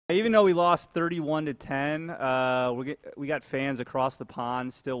Even though we lost 31-10, we got fans across the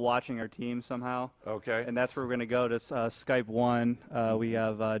pond still watching our team somehow. Okay. And that's where we're going to go to Skype 1. We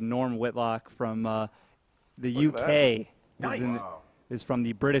have Norm Whitlock from the UK. Nice. Is from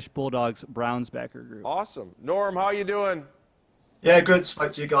the British Bulldogs Brownsbacker group. Awesome. Norm, how you doing? Yeah, good.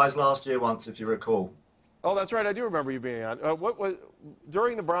 Spoke to you guys last year once, if you recall. Oh, that's right. I do remember you being on. What was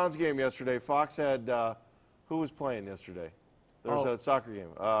during the Browns game yesterday? Fox had who was playing yesterday? There was a soccer game.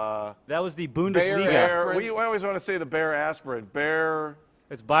 That was the Bundesliga. We always want to say the Bear Aspirin. Bear.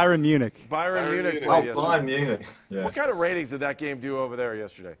 It's Bayern Munich. Bayern Munich played yesterday. Bayern Munich. Yeah. What kind of ratings did that game do over there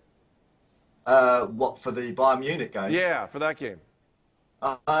yesterday? What, for the Bayern Munich game? Yeah, for that game.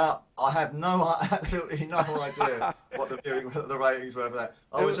 I have absolutely no idea what the ratings were for that.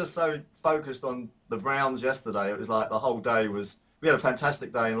 I was just so focused on the Browns yesterday. It was like the whole day was. We had a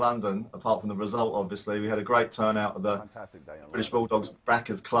fantastic day in London, apart from the result, obviously. We had a great turnout of the British Bulldogs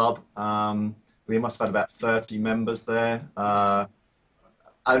Backers Club. We must have had about 30 members there.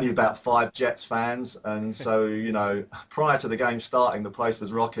 Only about 5 Jets fans. And so, you know, prior to the game starting, the place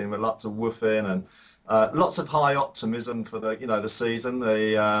was rocking with lots of woofing and lots of high optimism for the, the season.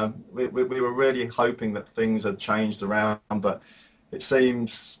 We were really hoping that things had changed around, but it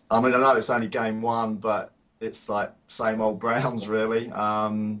seems, I mean, I know it's only game 1, but it's like same old Browns, really.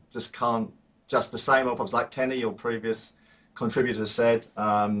 Just the same old problems. Like Kenny, your previous contributor, said,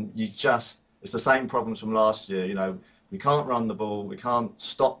 it's the same problems from last year. You know, we can't run the ball, we can't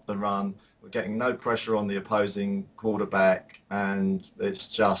stop the run, we're getting no pressure on the opposing quarterback, and it's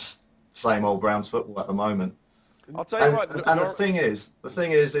just same old Browns football at the moment. I'll tell you what. And the thing is,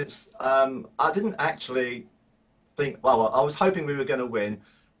 it's I didn't actually think. Well, I was hoping we were going to win.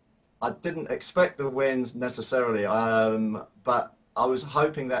 I didn't expect the wins necessarily, but I was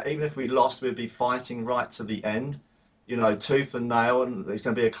hoping that even if we lost, we'd be fighting right to the end, you know, tooth and nail, and it's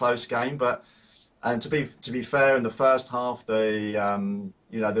going to be a close game. And to be fair, in the first half, the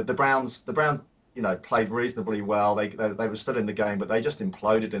Browns, played reasonably well. They were still in the game, but they just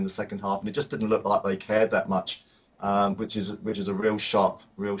imploded in the second half, and it just didn't look like they cared that much, which is a real shock.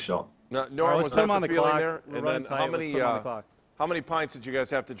 No, Norm, was that the feeling there? And then how many pints did you guys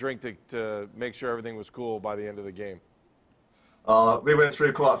have to drink to make sure everything was cool by the end of the game? We went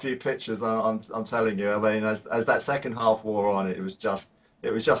through quite a few pictures. I'm telling you. I mean, as that second half wore on, it was just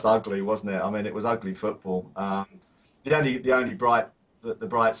ugly, wasn't it? I mean, it was ugly football. The only bright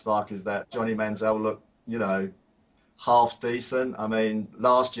spark is that Johnny Manziel looked, half decent. I mean,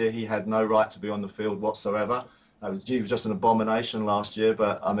 last year he had no right to be on the field whatsoever. He was just an abomination last year,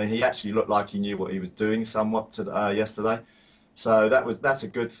 but I mean, he actually looked like he knew what he was doing somewhat yesterday. So that's a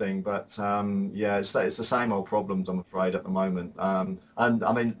good thing, but yeah, it's the same old problems, I'm afraid, at the moment. And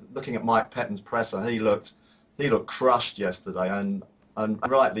I mean, looking at Mike Pettin's presser, he looked crushed yesterday, and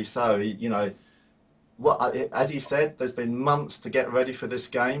rightly so. As he said, there's been months to get ready for this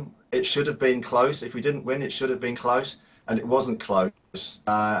game. It should have been close. If we didn't win, it should have been close, and it wasn't close.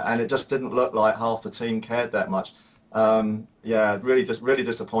 And it just didn't look like half the team cared that much. Yeah, really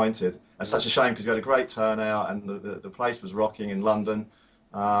disappointed. And such a shame because we had a great turnout and the place was rocking in London.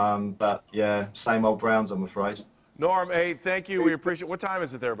 But yeah, same old Browns, I'm afraid. Norm, hey, thank you. We appreciate. What time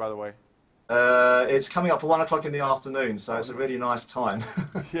is it there, by the way? It's coming up for 1 o'clock in the afternoon, so it's a really nice time.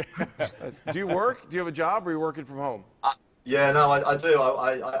 Do you work? Do you have a job, or are you working from home? Yeah, no, I do.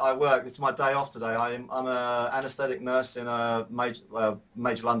 I work. It's my day off today. I'm an anaesthetic nurse in a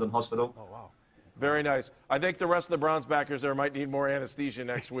major London hospital. Oh, wow. Very nice. I think the rest of the Browns backers there might need more anesthesia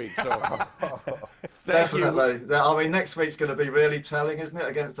next week. So, definitely. I mean, next week's going to be really telling, isn't it,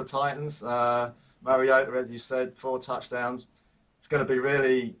 against the Titans? Mariota, as you said, 4 touchdowns. It's going to be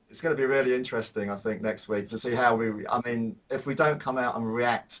really interesting, I think, next week to see how I mean, if we don't come out and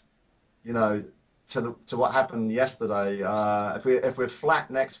react, to what happened yesterday, if we're flat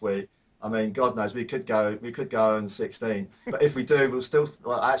next week, I mean, God knows we could go 0-16. But if we do, we'll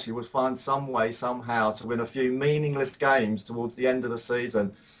find some way somehow to win a few meaningless games towards the end of the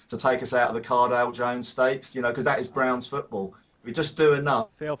season to take us out of the Cardale Jones Stakes. Because that is Browns football. We just do enough.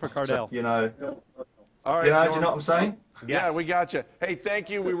 Fail for Cardale. All right. Do you know what I'm saying? Yes. Yeah, we got you. Hey, thank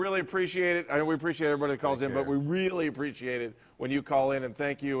you. We really appreciate it. I know we appreciate everybody that calls in, but we really appreciate it when you call in, and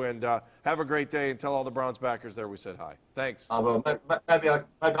thank you, and have a great day, and tell all the Browns backers there we said hi. Thanks. I will. Maybe I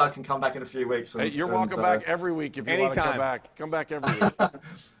can come back in a few weeks. Hey, you're welcome back every week if you want to come back. Come back every week.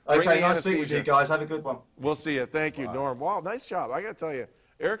 Okay, nice speaking with you guys. Have a good one. We'll see you. Thank you, Norm. Wow, nice job. I got to tell you,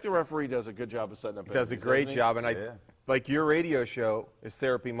 Eric, the referee, does a good job of setting up. Does a great job, and like your radio show is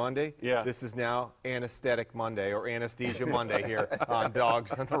Therapy Monday. Yeah. This is now Anesthetic Monday or Anesthesia Monday here on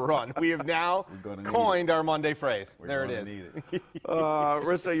Dogs on the Run. We have now coined our Monday phrase. There it is.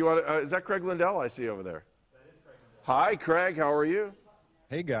 Rissa, you want? Is that Craig Lindell I see over there? That is Craig Lindell. Hi, Craig. How are you?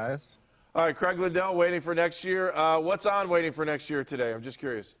 Hey, guys. All right, Craig Lindell, waiting for next year. What's on waiting for next year today? I'm just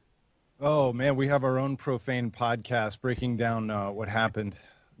curious. Oh, man, we have our own profane podcast breaking down what happened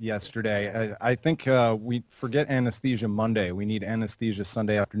yesterday. I think we forget Anesthesia Monday. We need Anesthesia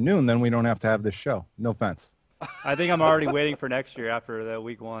Sunday afternoon. Then we don't have to have this show. No offense. I think I'm already waiting for next year after the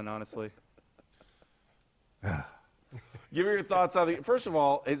week 1, honestly. Give me your thoughts on the. First of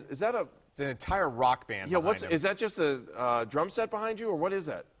all, is that a? It's an entire rock band. Yeah, is that just a drum set behind you, or what is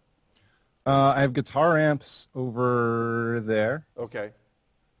that? I have guitar amps over there. Okay.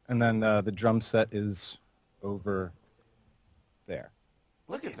 And then the drum set is over there.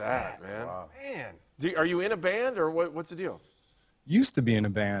 Look at that, man. Wow. Man. Are you in a band, or what's the deal? Used to be in a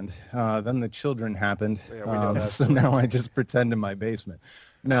band. Then the children happened. Yeah, we know that. So now I just pretend in my basement.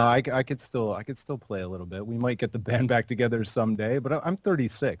 No, I could still play a little bit. We might get the band back together someday, but I'm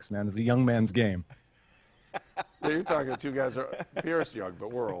 36, man. It's a young man's game. Yeah, you're talking to two guys who are Pierce young,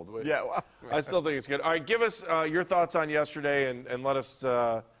 but we're old. Yeah, well, I still think it's good. All right, give us your thoughts on yesterday, and let us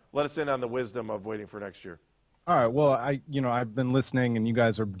in on the wisdom of waiting for next year. All right. Well, I've been listening, and you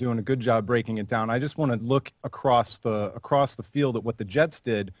guys are doing a good job breaking it down. I just want to look across the field at what the Jets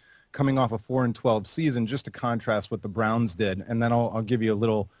did, coming off a 4-12 season, just to contrast what the Browns did, and then I'll give you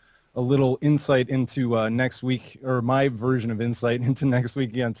a little insight into next week, or my version of insight into next week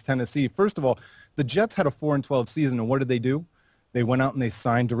against Tennessee. First of all, the Jets had a 4-12 season, and what did they do? They went out and they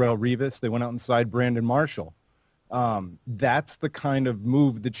signed Darrelle Revis. They went out and signed Brandon Marshall. That's the kind of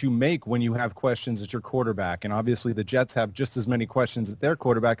move that you make when you have questions at your quarterback. And obviously the Jets have just as many questions at their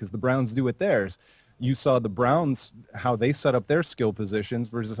quarterback as the Browns do at theirs. You saw the Browns, how they set up their skill positions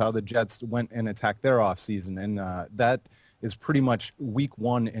versus how the Jets went and attacked their offseason. And that is pretty much week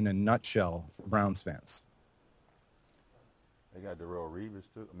 1 in a nutshell for Browns fans. They got Darrelle Revis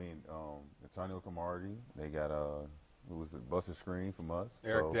too. I mean, Antonio Camardi. They got who was it? Buster Screen from us.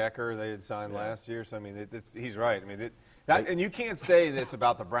 Eric Decker, they had signed last year. So I mean, he's right. I mean, and you can't say this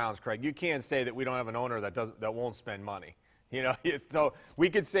about the Browns, Craig. You can't say that we don't have an owner that won't spend money. You know, so we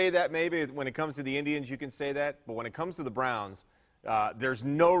could say that maybe when it comes to the Indians, you can say that, but when it comes to the Browns, there's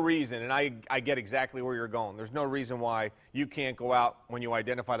no reason, and I get exactly where you're going. There's no reason why you can't go out when you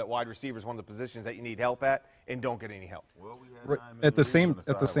identify that wide receiver is one of the positions that you need help at and don't get any help. Well, we had At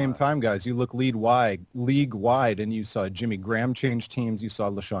the same time, guys, you look league wide, and you saw Jimmy Graham change teams. You saw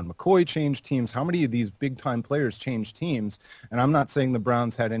LaShawn McCoy change teams. How many of these big-time players change teams? And I'm not saying the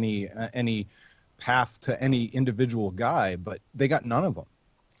Browns had any path to any individual guy, but they got none of them.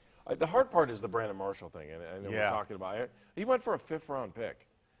 The hard part is the Brandon Marshall thing, and we're talking about it. He went for a 5th-round pick.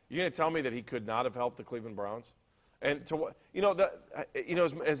 You're going to tell me that he could not have helped the Cleveland Browns? And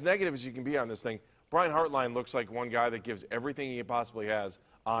as negative as you can be on this thing, Brian Hartline looks like one guy that gives everything he possibly has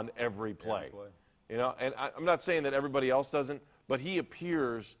on every play. You know, and I'm not saying that everybody else doesn't, but he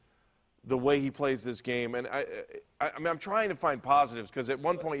appears the way he plays this game. And I mean, I'm trying to find positives because at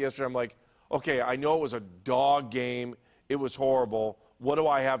one point yesterday, I'm like, okay, I know it was a dog game. It was horrible. What do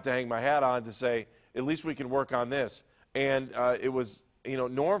I have to hang my hat on to say, at least we can work on this? And it was,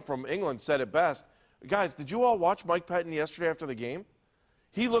 Norm from England said it best. Guys, did you all watch Mike Pettin yesterday after the game?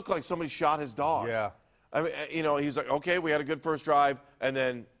 He looked like somebody shot his dog. Yeah. I mean, he's like, okay, we had a good first drive, and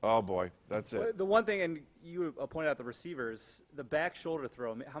then, oh, boy, that's it. The one thing, and you pointed out the receivers, the back shoulder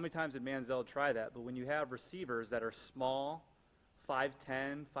throw, how many times did Manziel try that? But when you have receivers that are small,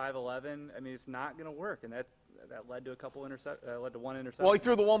 5'10", 5'11", I mean, it's not going to work, and that led to led to one interception. Well, he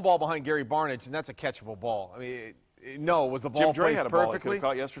threw the one ball behind Gary Barnidge, and that's a catchable ball. I mean, was the ball Jim Dre placed had a ball he perfectly? could have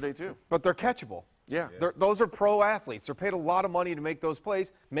caught yesterday, too. But they're catchable. Yeah. Those are pro athletes. They're paid a lot of money to make those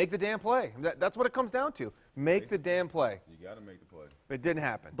plays. Make the damn play. That's what it comes down to. Make the damn play. You got to make the play. It didn't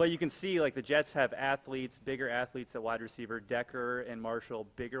happen. But you can see, like, the Jets have bigger athletes at wide receiver. Decker and Marshall,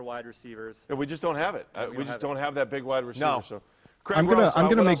 bigger wide receivers. Yeah, we just don't have it. We just don't have that big wide receiver. No. So. I'm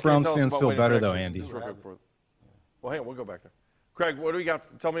gonna make Browns fans feel better, though, Andy. Well, hang on, we'll go back there. Craig, what do we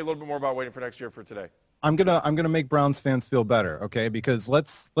got? Tell me a little bit more about waiting for next year for today. I'm gonna make Browns fans feel better, okay? Because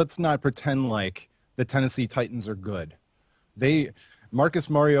let's not pretend like the Tennessee Titans are good. Marcus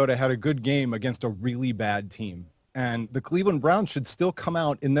Mariota had a good game against a really bad team, and the Cleveland Browns should still come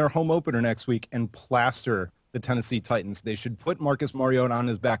out in their home opener next week and plaster the Tennessee Titans. They should put Marcus Mariota on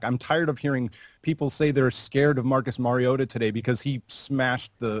his back. I'm tired of hearing people say they're scared of Marcus Mariota today because he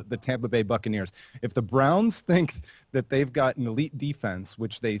smashed the Tampa Bay Buccaneers. If the Browns think that they've got an elite defense,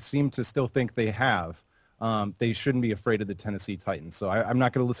 which they seem to still think they have, they shouldn't be afraid of the Tennessee Titans. So I'm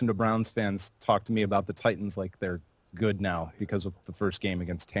not going to listen to Browns fans talk to me about the Titans like they're good now because of the first game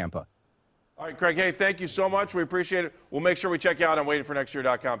against Tampa. All right, Craig, hey, thank you so much. We appreciate it. We'll make sure we check you out on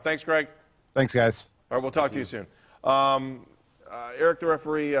waitingfornextyear.com. Thanks, Craig. Thanks, guys. All right, we'll talk to you soon. Eric, the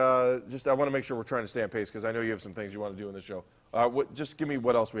referee, I want to make sure we're trying to stay on pace because I know you have some things you want to do in the show. Just give me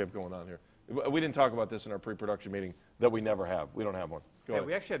what else we have going on here. We didn't talk about this in our pre-production meeting that we never have. We don't have one. Go ahead.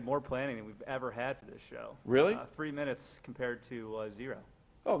 We actually had more planning than we've ever had for this show. Really? 3 minutes compared to 0.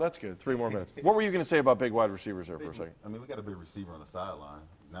 Oh, that's good. 3 more minutes. What were you going to say about big wide receivers there for a second? I mean, we got a big receiver on the sideline.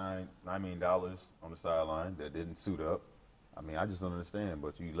 $9 million on the sideline that didn't suit up. I mean, I just don't understand.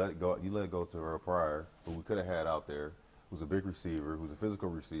 But you let it go. You let it go to Terrell Pryor, who we could have had out there, who's a big receiver, who's a physical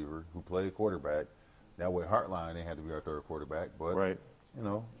receiver, who played quarterback. That way, Hartline, they had to be our third quarterback. But right. You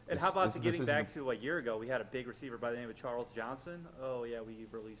know. And how about getting back to a year ago? We had a big receiver by the name of Charles Johnson. Oh yeah, we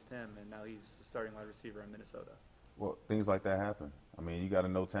released him, and now he's the starting wide receiver in Minnesota. Well, things like that happen. I mean, you got to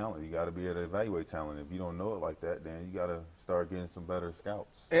know talent. You got to be able to evaluate talent. If you don't know it like that, then you got to start getting some better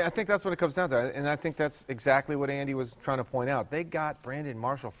scouts. I think that's what it comes down to, and I think that's exactly what Andy was trying to point out. They got Brandon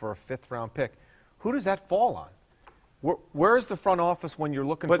Marshall for a 5th-round pick. Who does that fall on? Where is the front office when you're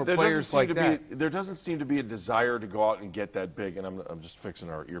looking for players like that? There doesn't seem to be a desire to go out and get that big, and I'm just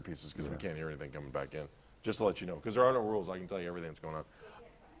fixing our earpieces because we can't hear anything coming back in. Just to let you know, because there are no rules. I can tell you everything that's going on.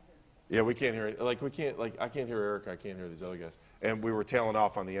 Yeah, we can't hear it. I can't hear Eric. I can't hear these other guys. And we were tailing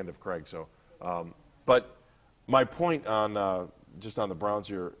off on the end of Craig. So, but my point on just on the Browns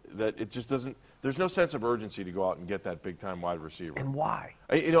here, that it just doesn't. There's no sense of urgency to go out and get that big time wide receiver. And why?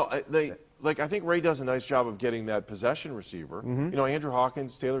 I think Ray does a nice job of getting that possession receiver. Mm-hmm. You know, Andrew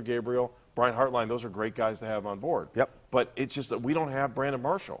Hawkins, Taylor Gabriel, Brian Hartline, those are great guys to have on board. Yep. But it's just that we don't have Brandon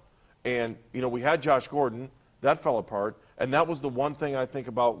Marshall. And, you know, we had Josh Gordon. That fell apart. And that was the one thing I think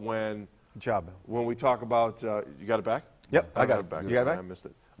about when we talk about you got it back? Yep, I got it back. You got it back? I missed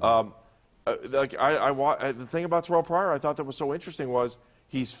it. The thing about Terrell Pryor I thought that was so interesting was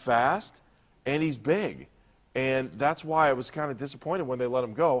he's fast and he's big. And that's why I was kind of disappointed when they let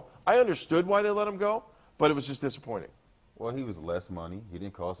him go. I understood why they let him go, but it was just disappointing. Well, he was less money. He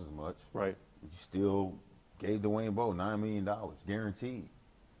didn't cost as much. Right. You still gave Dwayne Bowe $9 million, guaranteed.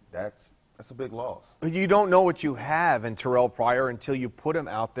 That's a big loss. But you don't know what you have in Terrell Pryor until you put him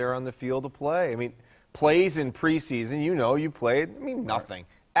out there on the field to play. I mean, plays in preseason, you played. I mean, nothing.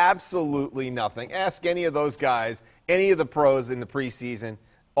 Absolutely nothing. Ask any of those guys, any of the pros in the preseason.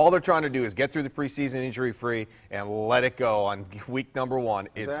 All they're trying to do is get through the preseason injury-free and let it go on week number 1.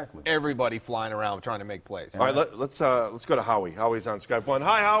 Exactly. It's everybody flying around trying to make plays. All right, let's go to Howie. Howie's on Skype 1.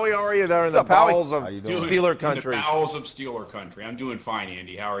 Hi, Howie. How are you there in the up, Howie? bowels of Steeler country? In the bowels of Steeler country. I'm doing fine,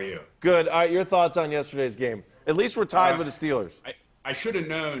 Andy. How are you? Good. All right, your thoughts on yesterday's game? At least we're tied with the Steelers. I should have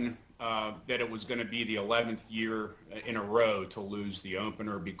known that it was going to be the 11th year in a row to lose the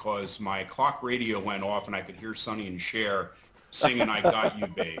opener because my clock radio went off and I could hear Sonny and Cher singing I Got You,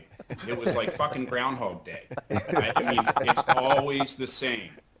 Babe. It was like fucking Groundhog Day. I mean, it's always the same.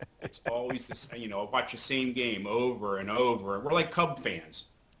 It's always the same. You know, watch the same game over and over. We're like Cub fans.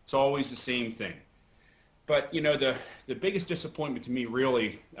 It's always the same thing. But, you know, the biggest disappointment to me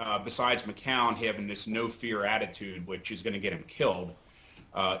really, besides McCown having this no-fear attitude, which is going to get him killed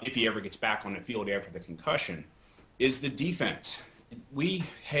if he ever gets back on the field after the concussion, is the defense. We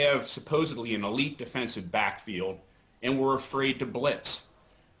have supposedly an elite defensive backfield, and we're afraid to blitz.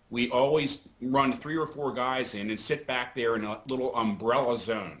 We always run 3 or 4 guys in and sit back there in a little umbrella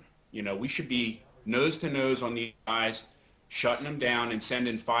zone. You know, we should be nose to nose on these guys, shutting them down and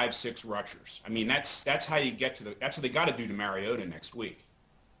sending 5, 6 rushers. I mean, that's how you get to that's what they got to do to Mariota next week.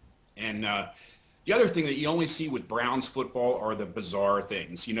 And the other thing that you only see with Browns football are the bizarre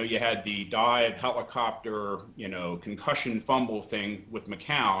things. You know, you had the dive, helicopter, concussion fumble thing with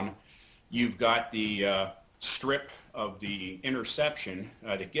McCown. You've got the strip of the interception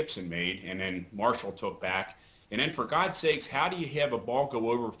that Gibson made, and then Marshall took back. And then, for God's sakes, how do you have a ball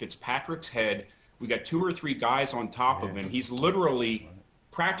go over Fitzpatrick's head? We got 2 or 3 guys on top of him. He's literally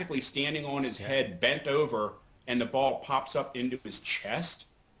practically standing on his head, bent over, and the ball pops up into his chest.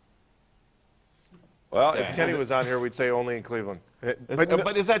 Well, if Kenny was on here, we'd say only in Cleveland.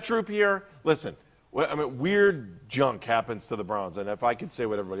 But is that true, Pierre? Listen, I mean, weird junk happens to the Browns, and if I could say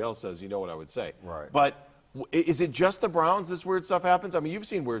what everybody else says, you know what I would say. Right. But is it just the Browns this weird stuff happens? I mean, you've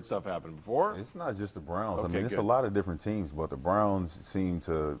seen weird stuff happen before. It's not just the Browns. Okay, I mean, it's good. a lot of different teams, but the Browns seem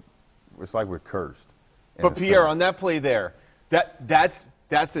to – it's like we're cursed. But, Pierre, on that play there, that's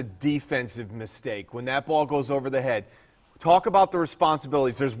a defensive mistake. When that ball goes over the head, Talk about the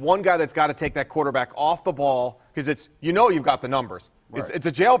responsibilities. There's one guy that's got to take that quarterback off the ball because it's you've got the numbers. Right. It's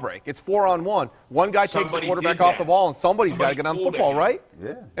a jailbreak. It's 4-on-1. One guy takes the quarterback off the ball, and somebody's got to get on football, right?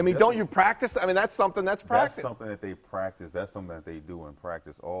 Yeah. I mean, don't you practice? I mean, that's something that's practice. That's something that they practice. That's something that they do in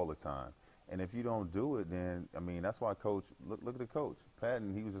practice all the time. And if you don't do it, then, I mean, that's why coach, look at the coach.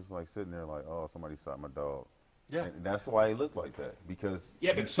 Patton, he was just like sitting there like, oh, somebody shot my dog. Yeah. And that's why he looked like that, because.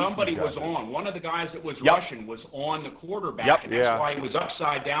 Yeah, but somebody was on. One of the guys that was rushing was on the quarterback, and that's why he was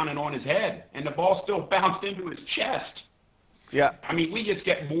upside down and on his head. And the ball still bounced into his chest. Yeah. I mean, we just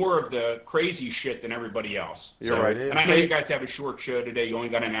get more of the crazy shit than everybody else. You're right. And I know you guys have a short show today. You only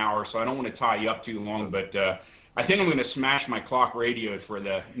got an hour, so I don't want to tie you up too long, but I think I'm going to smash my clock radio for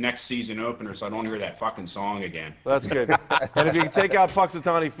the next season opener so I don't hear that fucking song again. That's good. And if you can take out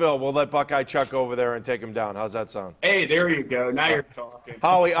Puxatawny Phil, we'll let Buckeye Chuck over there and take him down. How's that sound? Hey, there you go. Now you're talking.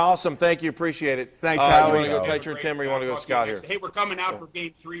 Howie, awesome. Thank you. Appreciate it. Thanks, Howie. You want to go Tetra Tim or you want to go Scott here? Hey, we're coming out for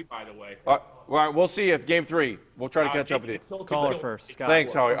Game 3, by the way. All right, we'll see you at Game 3. We'll try to catch up with you. Caller first, Scott.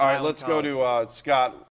 Thanks, Howie. All right, let's go to Scott.